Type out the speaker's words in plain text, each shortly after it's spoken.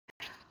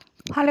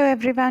Hello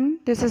everyone,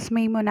 this is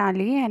me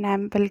Monali and I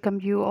welcome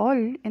you all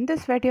in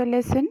this video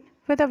lesson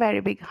with a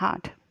very big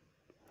heart.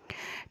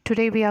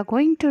 Today we are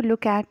going to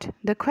look at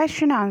the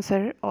question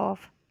answer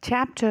of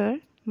chapter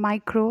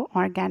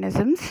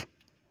Microorganisms.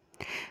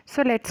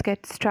 So let's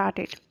get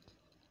started.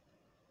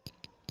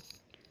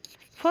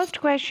 First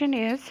question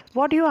is,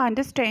 what do you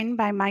understand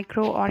by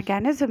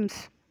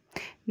microorganisms?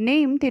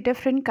 Name the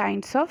different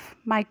kinds of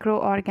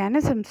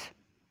microorganisms.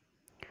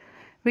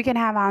 We can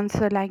have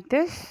answer like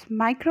this.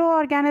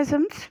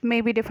 Microorganisms may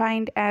be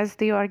defined as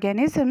the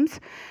organisms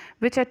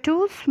which are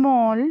too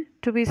small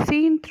to be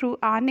seen through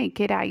our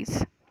naked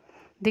eyes.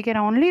 They can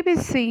only be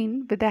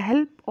seen with the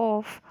help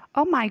of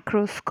a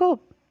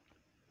microscope.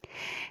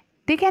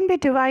 They can be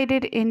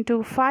divided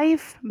into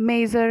 5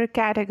 major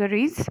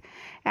categories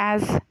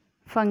as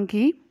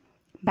fungi,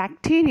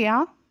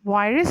 bacteria,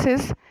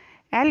 viruses,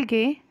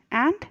 algae,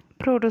 and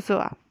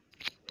protozoa.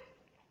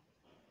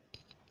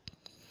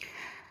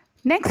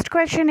 Next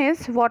question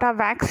is, what are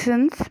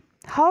vaccines?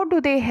 How do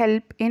they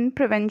help in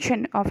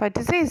prevention of a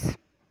disease?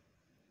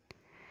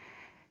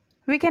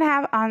 We can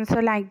have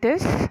answer like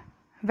this.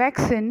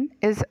 Vaccine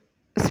is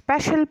a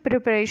special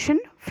preparation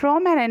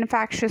from an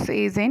infectious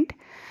agent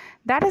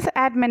that is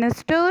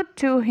administered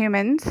to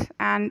humans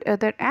and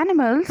other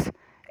animals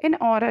in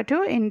order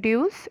to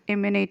induce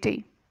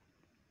immunity.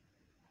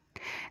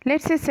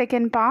 Let's see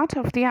second part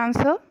of the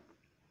answer.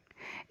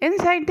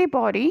 Inside the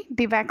body,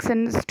 the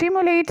vaccine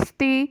stimulates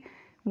the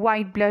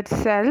white blood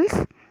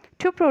cells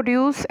to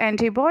produce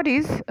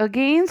antibodies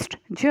against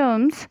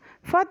germs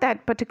for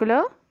that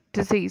particular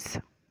disease.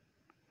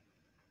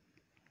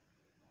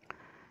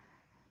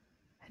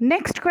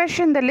 Next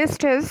question the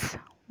list is,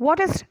 what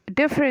is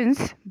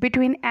difference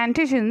between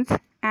antigens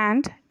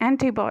and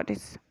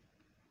antibodies?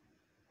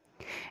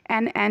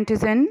 An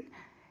antigen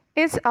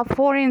is a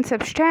foreign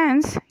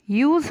substance,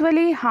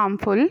 usually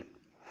harmful,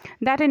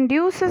 that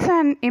induces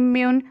an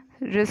immune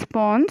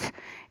response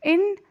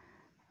in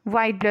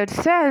white blood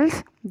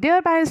cells,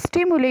 thereby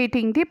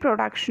stimulating the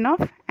production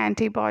of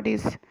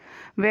antibodies,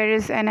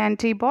 whereas an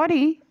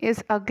antibody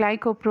is a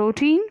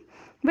glycoprotein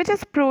which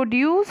is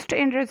produced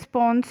in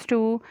response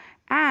to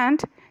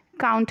and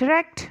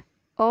counteract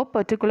a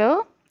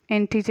particular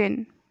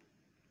antigen.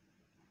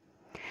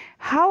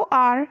 How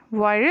are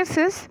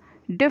viruses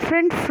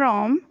different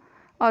from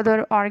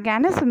other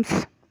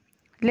organisms?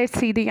 Let's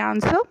see the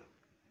answer.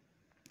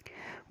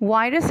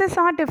 Viruses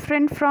are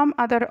different from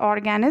other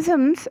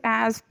organisms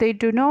as they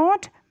do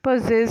not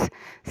possess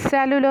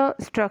cellular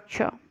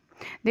structure.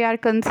 They are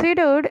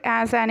considered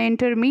as an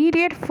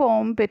intermediate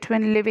form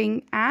between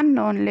living and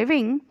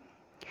non-living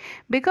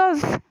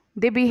because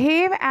they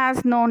behave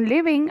as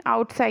non-living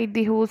outside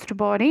the host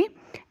body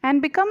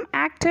and become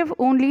active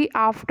only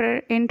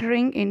after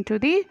entering into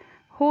the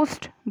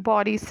host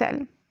body cell.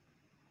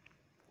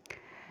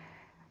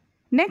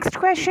 Next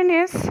question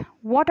is,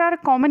 what are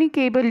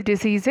communicable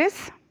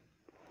diseases?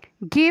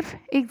 Give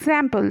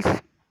examples.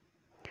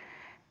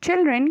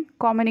 Children,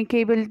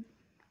 communicable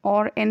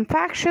or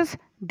infectious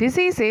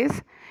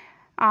diseases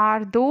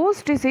are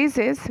those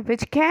diseases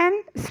which can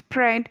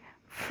spread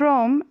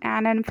from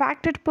an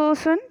infected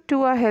person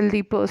to a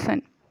healthy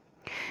person.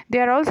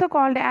 They are also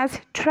called as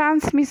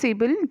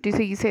transmissible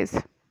diseases.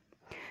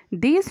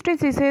 These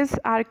diseases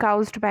are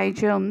caused by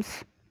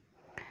germs.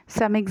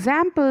 Some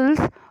examples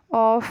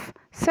of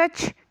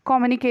such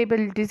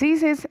communicable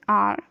diseases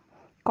are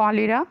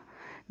cholera,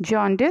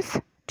 jaundice,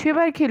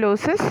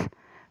 tuberculosis,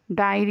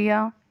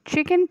 diarrhea,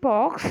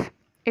 chickenpox,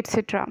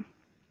 etc.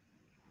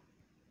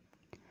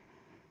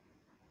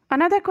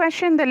 Another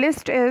question in the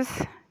list is,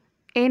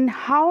 in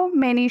how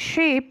many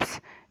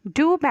shapes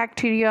do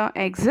bacteria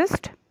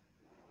exist?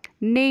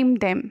 Name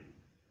them.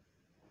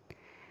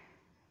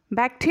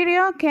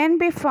 Bacteria can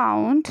be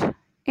found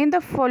in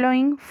the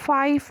following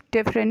 5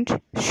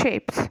 different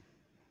shapes.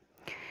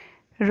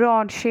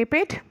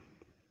 Rod-shaped,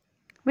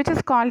 which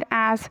is called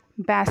as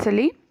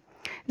bacilli.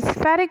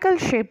 Spherical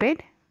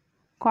shaped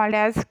called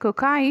as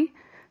cocci,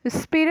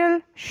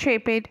 spiral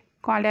shaped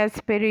called as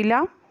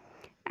spirilla,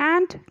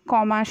 and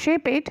comma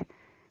shaped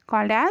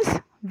called as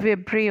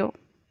vibrio.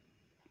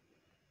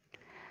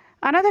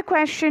 Another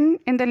question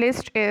in the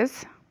list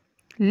is,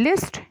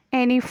 list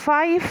any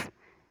 5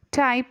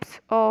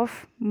 types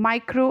of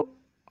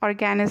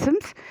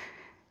microorganisms,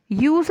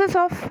 uses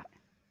of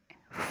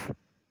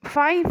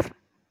 5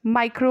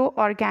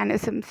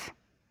 microorganisms.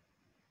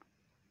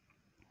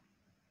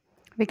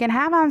 We can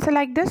have answer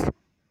like this.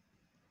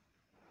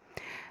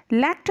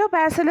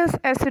 Lactobacillus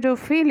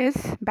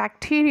acidophilus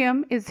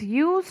bacterium is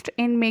used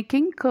in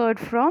making curd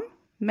from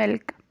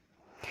milk.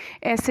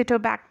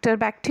 Acetobacter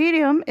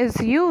bacterium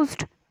is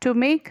used to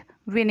make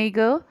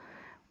vinegar,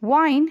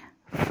 wine,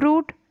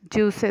 fruit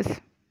juices.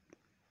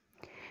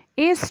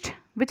 Yeast,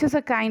 which is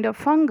a kind of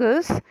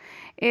fungus,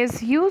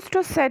 is used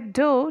to set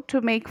dough to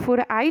make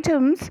food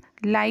items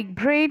like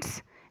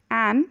breads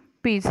and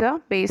pizza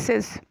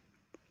bases.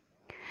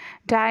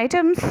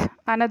 Diatoms,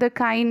 another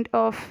kind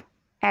of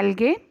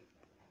algae,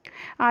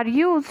 are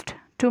used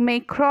to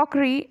make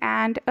crockery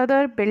and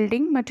other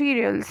building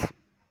materials.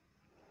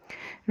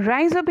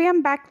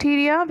 Rhizobium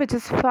bacteria, which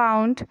is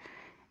found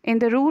in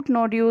the root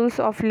nodules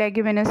of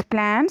leguminous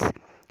plants,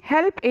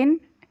 help in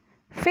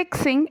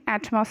fixing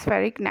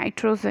atmospheric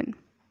nitrogen.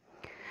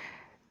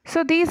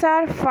 So these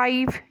are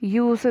 5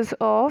 uses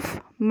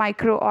of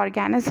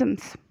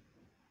microorganisms.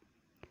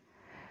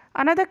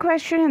 Another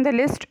question in the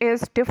list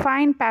is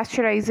define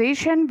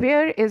pasteurization.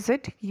 Where is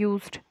it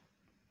used?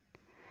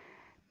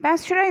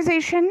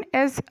 Pasteurization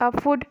is a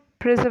food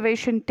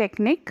preservation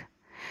technique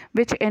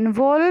which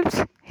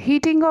involves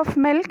heating of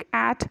milk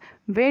at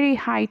very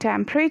high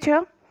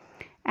temperature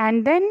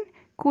and then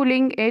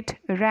cooling it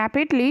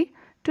rapidly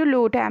to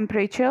low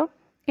temperature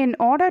in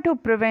order to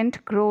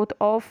prevent growth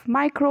of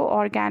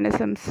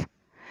microorganisms.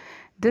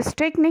 This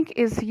technique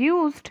is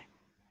used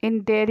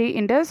in dairy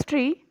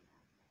industry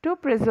to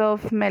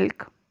preserve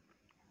milk.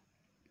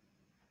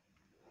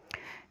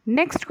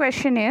 Next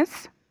question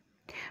is,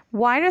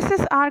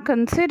 viruses are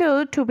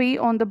considered to be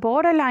on the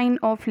borderline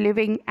of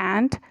living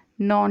and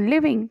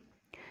non-living.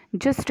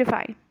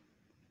 Justify.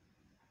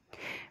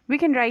 We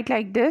can write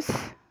like this: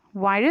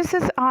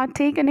 viruses are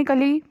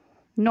technically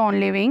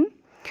non-living.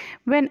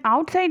 When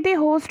outside the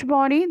host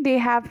body, they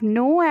have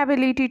no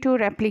ability to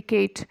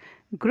replicate,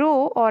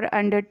 grow, or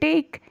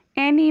undertake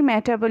any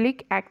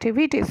metabolic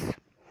activities.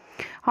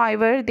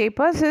 However, they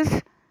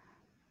possess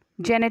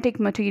genetic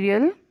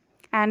material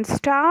and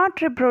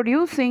start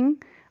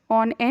reproducing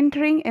on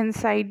entering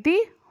inside the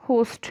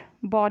host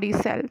body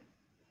cell.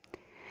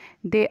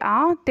 They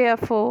are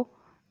therefore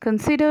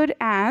considered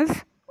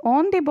as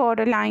on the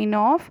borderline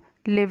of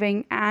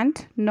living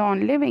and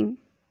non-living.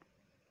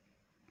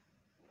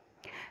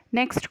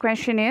 Next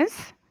question is,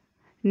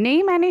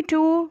 name any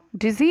 2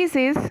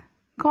 diseases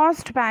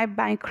caused by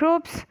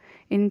microbes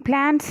in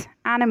plants,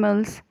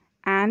 animals,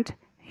 and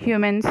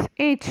humans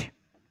each.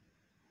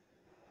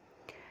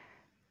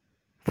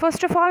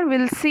 First of all,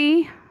 we'll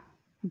see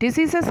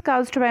diseases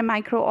caused by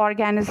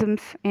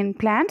microorganisms in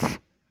plants.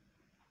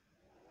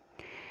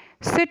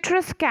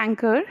 Citrus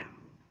canker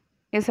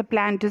is a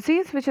plant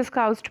disease which is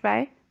caused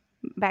by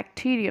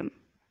bacterium.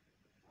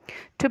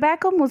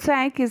 Tobacco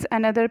mosaic is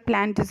another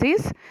plant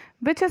disease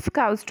which is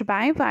caused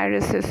by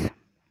viruses.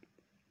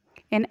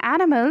 In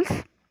animals,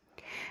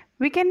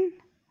 we can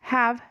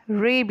have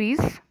rabies,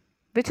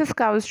 which is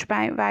caused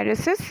by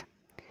viruses.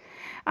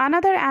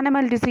 Another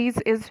animal disease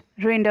is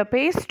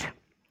rinderpest,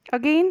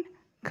 again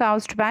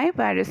caused by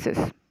viruses.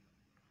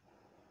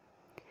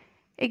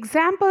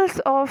 Examples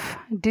of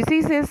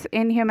diseases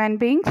in human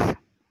beings: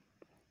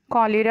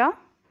 cholera,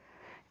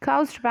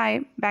 caused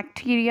by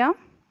bacteria;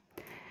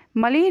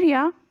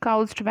 malaria,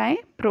 caused by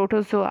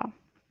protozoa.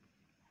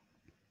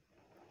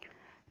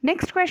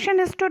 Next question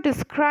is to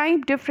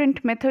describe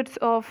different methods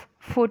of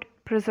food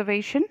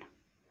preservation.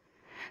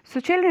 So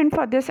children,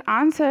 for this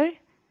answer,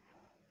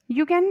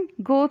 you can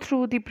go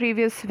through the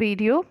previous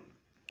video.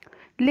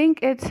 Link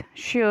is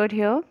shared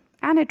here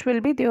and it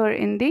will be there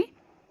in the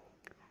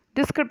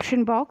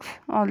description box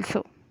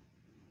also.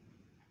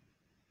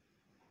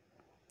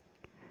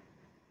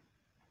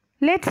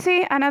 Let's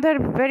see another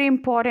very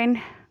important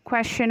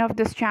question of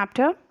this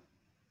chapter.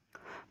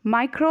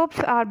 Microbes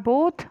are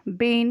both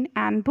Bane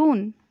and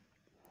Boon.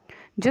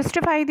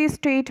 Justify the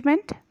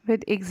statement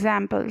with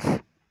examples.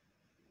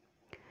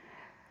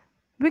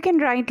 We can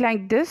write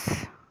like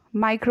this: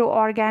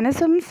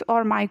 microorganisms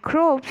or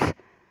microbes,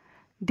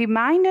 the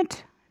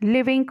minute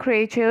living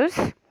creatures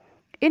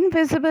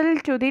invisible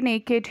to the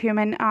naked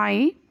human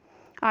eye,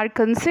 are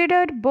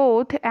considered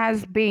both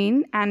as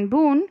Bane and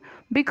Boon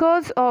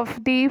because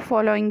of the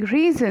following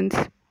reasons.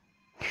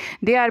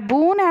 They are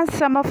boon as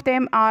some of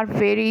them are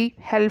very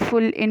helpful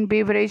in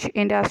beverage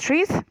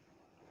industries,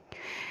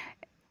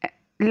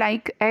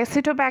 like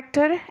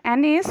Acetobacter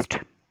and yeast.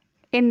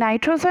 In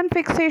nitrogen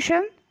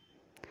fixation,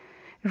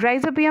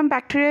 Rhizobium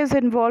bacteria is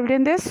involved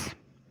in this.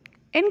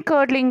 In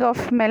curdling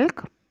of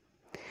milk,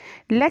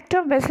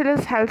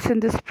 Lactobacillus helps in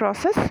this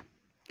process.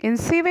 In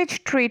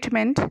sewage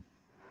treatment,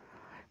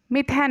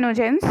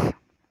 methanogens,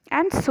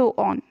 and so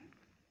on.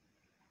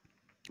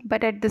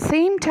 But at the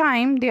same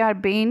time, they are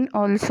bane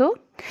also,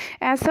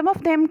 as some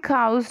of them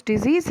cause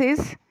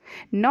diseases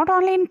not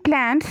only in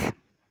plants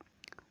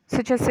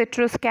such as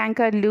citrus,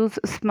 canker, loose,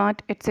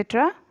 smut,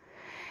 etc.,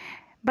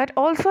 but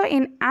also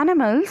in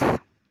animals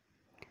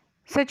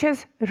such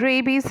as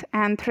rabies,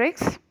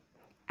 anthrax,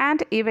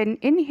 and even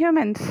in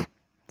humans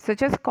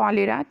such as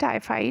cholera,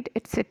 typhoid,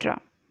 etc.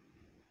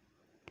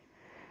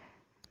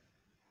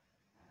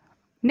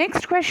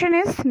 Next question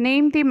is,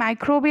 name the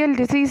microbial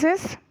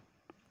diseases,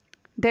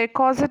 their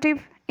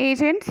causative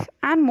agents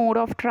and mode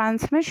of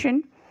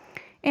transmission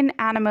in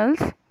animals,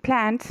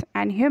 plants,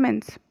 and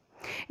humans.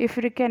 If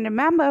you can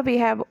remember, we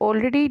have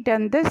already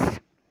done this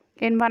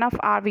in one of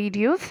our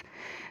videos,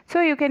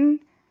 so you can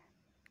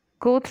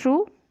go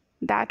through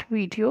that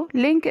video.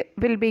 Link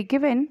will be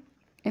given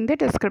in the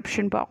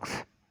description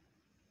box.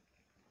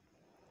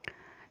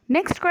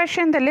 Next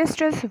question in the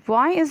list is,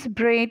 why is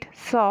bread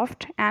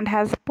soft and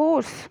has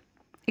pores?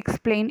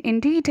 Explain in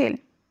detail.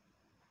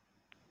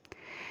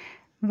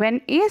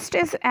 When yeast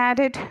is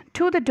added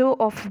to the dough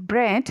of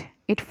bread,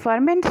 it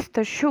ferments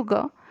the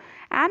sugar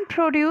and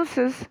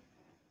produces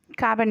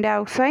carbon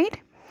dioxide,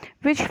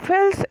 which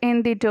fills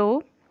in the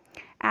dough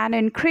and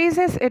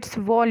increases its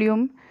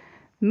volume,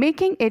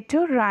 making it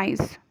to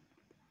rise.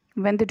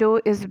 When the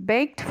dough is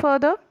baked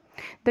further,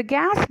 the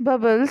gas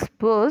bubbles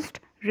burst,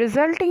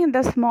 resulting in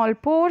the small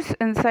pores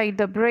inside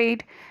the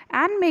bread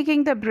and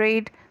making the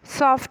bread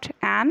soft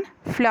and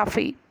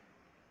fluffy.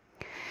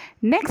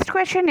 Next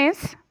question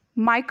is,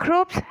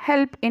 microbes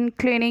help in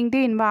cleaning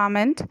the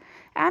environment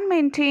and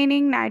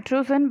maintaining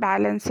nitrogen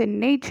balance in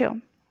nature.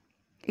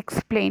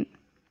 Explain.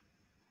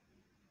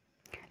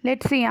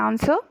 Let's see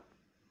answer.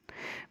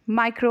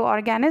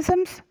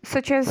 Microorganisms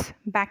such as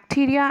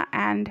bacteria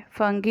and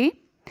fungi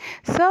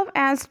serve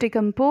as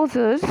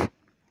decomposers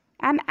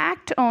and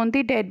act on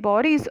the dead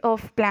bodies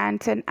of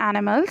plants and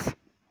animals,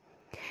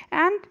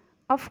 and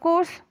of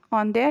course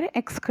on their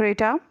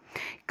excreta,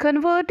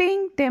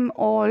 converting them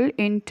all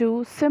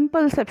into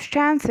simple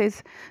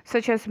substances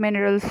such as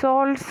mineral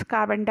salts,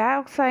 carbon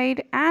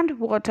dioxide and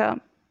water,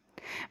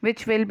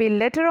 which will be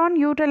later on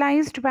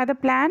utilized by the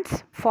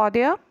plants for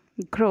their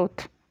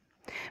growth.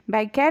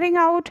 By carrying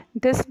out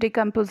this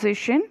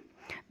decomposition,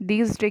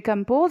 these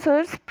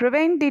decomposers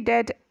prevent the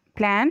dead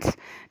plants,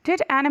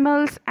 dead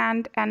animals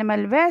and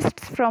animal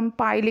wastes from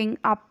piling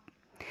up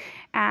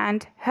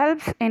and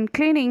helps in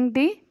cleaning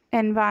the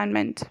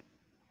environment.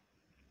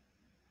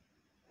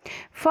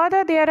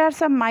 Further, there are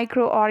some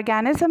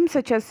microorganisms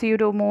such as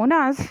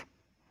Pseudomonas,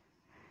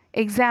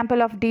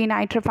 example of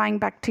denitrifying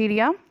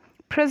bacteria,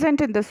 present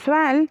in the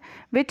soil,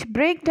 which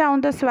break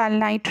down the soil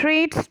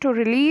nitrates to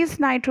release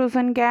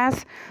nitrogen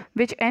gas,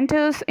 which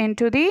enters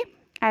into the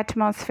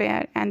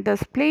atmosphere and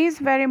thus plays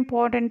very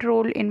important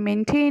role in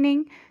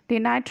maintaining the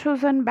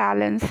nitrogen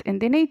balance in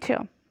the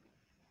nature.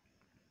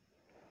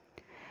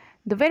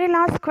 The very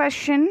last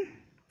question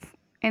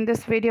in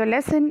this video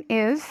lesson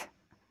is,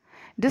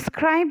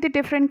 describe the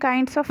different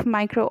kinds of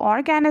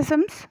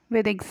microorganisms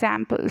with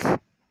examples.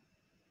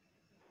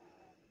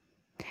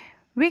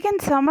 We can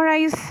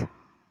summarize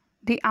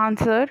the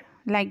answer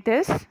like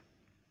this.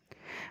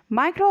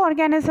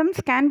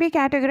 Microorganisms can be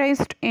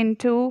categorized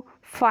into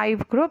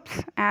 5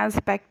 groups as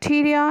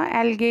bacteria,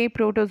 algae,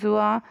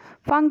 protozoa,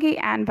 fungi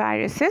and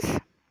viruses.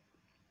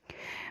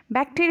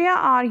 Bacteria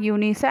are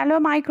unicellular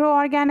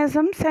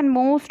microorganisms and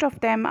most of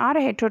them are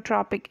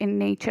heterotrophic in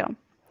nature.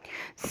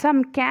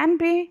 Some can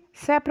be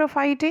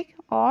saprophytic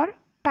or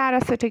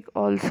parasitic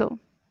also.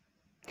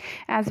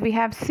 As we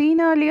have seen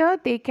earlier,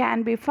 they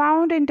can be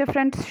found in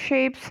different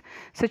shapes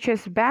such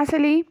as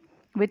bacilli,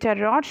 which are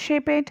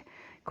rod-shaped,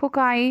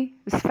 cocci,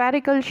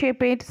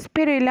 spherical-shaped,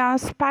 spirilla,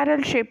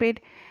 spiral-shaped,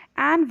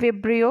 and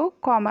vibrio,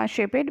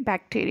 comma-shaped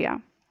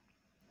bacteria.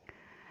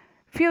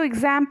 Few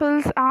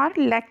examples are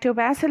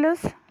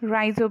lactobacillus,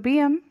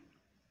 rhizobium,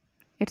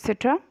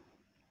 etc.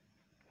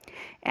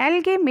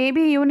 Algae may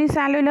be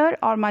unicellular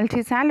or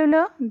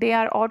multicellular. They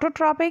are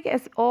autotrophic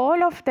as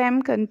all of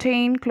them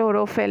contain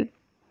chlorophyll.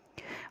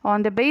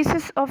 On the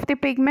basis of the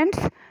pigments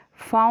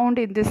found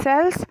in the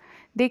cells,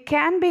 they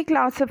can be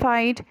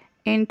classified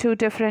into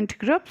different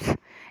groups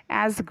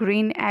as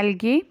green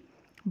algae,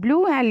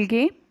 blue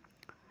algae,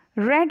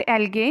 red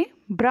algae,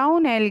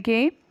 brown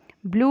algae,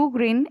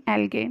 blue-green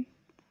algae.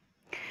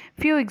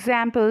 Few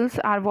examples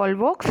are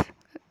Volvox,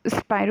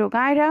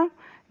 Spirogyra,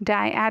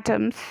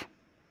 diatoms.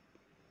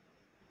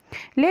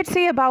 Let's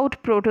see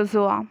about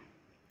protozoa.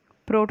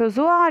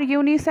 Protozoa are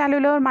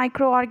unicellular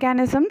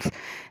microorganisms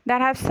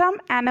that have some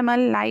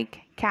animal-like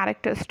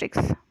characteristics.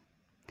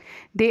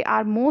 They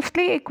are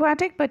mostly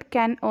aquatic but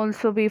can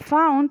also be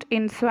found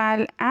in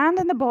soil and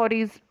in the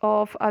bodies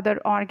of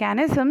other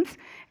organisms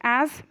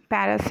as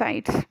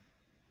parasites.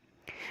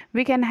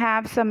 We can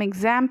have some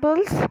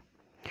examples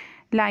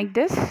like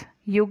this: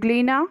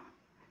 Euglena,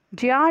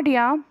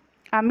 Giardia,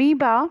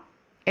 amoeba,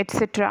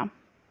 etc.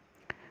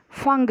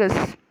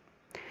 Fungus.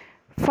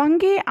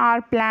 Fungi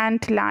are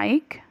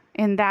plant-like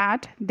in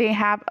that they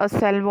have a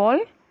cell wall.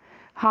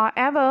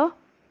 However,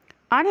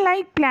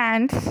 unlike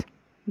plants,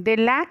 they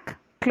lack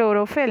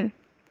chlorophyll.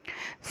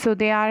 So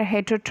they are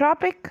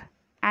heterotrophic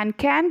and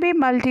can be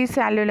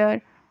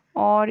multicellular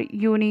or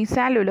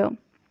unicellular.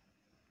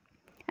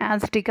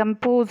 As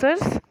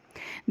decomposers,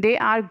 they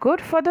are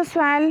good for the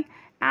soil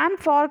and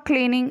for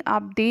cleaning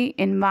up the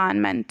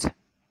environment.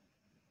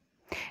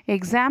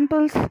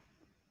 Examples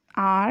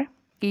are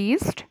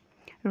yeast,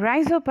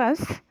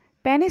 Rhizopus,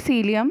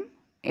 penicillium,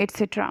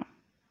 etc.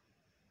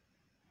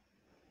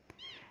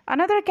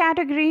 Another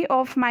category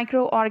of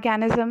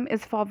microorganism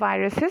is for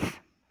viruses.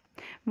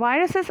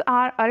 Viruses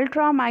are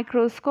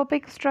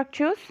ultra-microscopic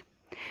structures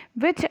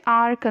which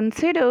are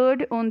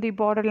considered on the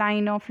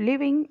borderline of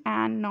living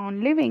and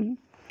non-living.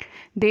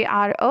 They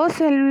are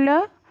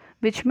acellular,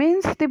 which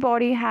means the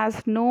body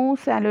has no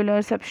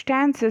cellular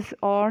substances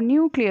or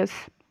nucleus.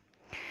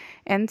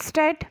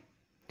 Instead,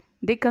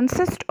 they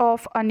consist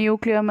of a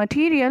nuclear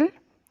material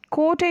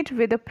coated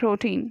with a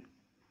protein.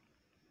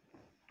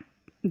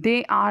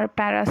 They are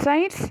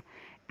parasites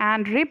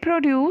and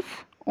reproduce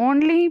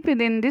only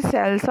within the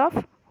cells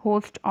of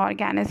host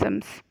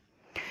organisms.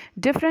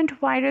 Different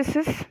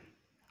viruses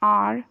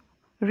are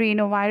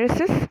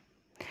rhinoviruses,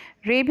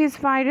 rabies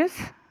virus,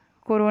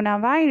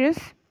 coronavirus,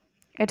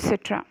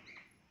 etc.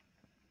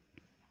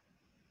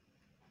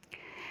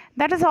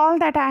 That is all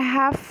that I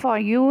have for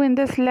you in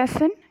this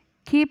lesson.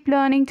 Keep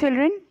learning,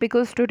 children,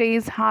 because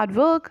today's hard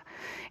work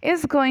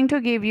is going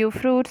to give you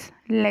fruits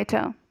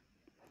later.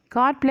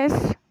 God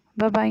bless.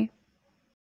 Bye-bye.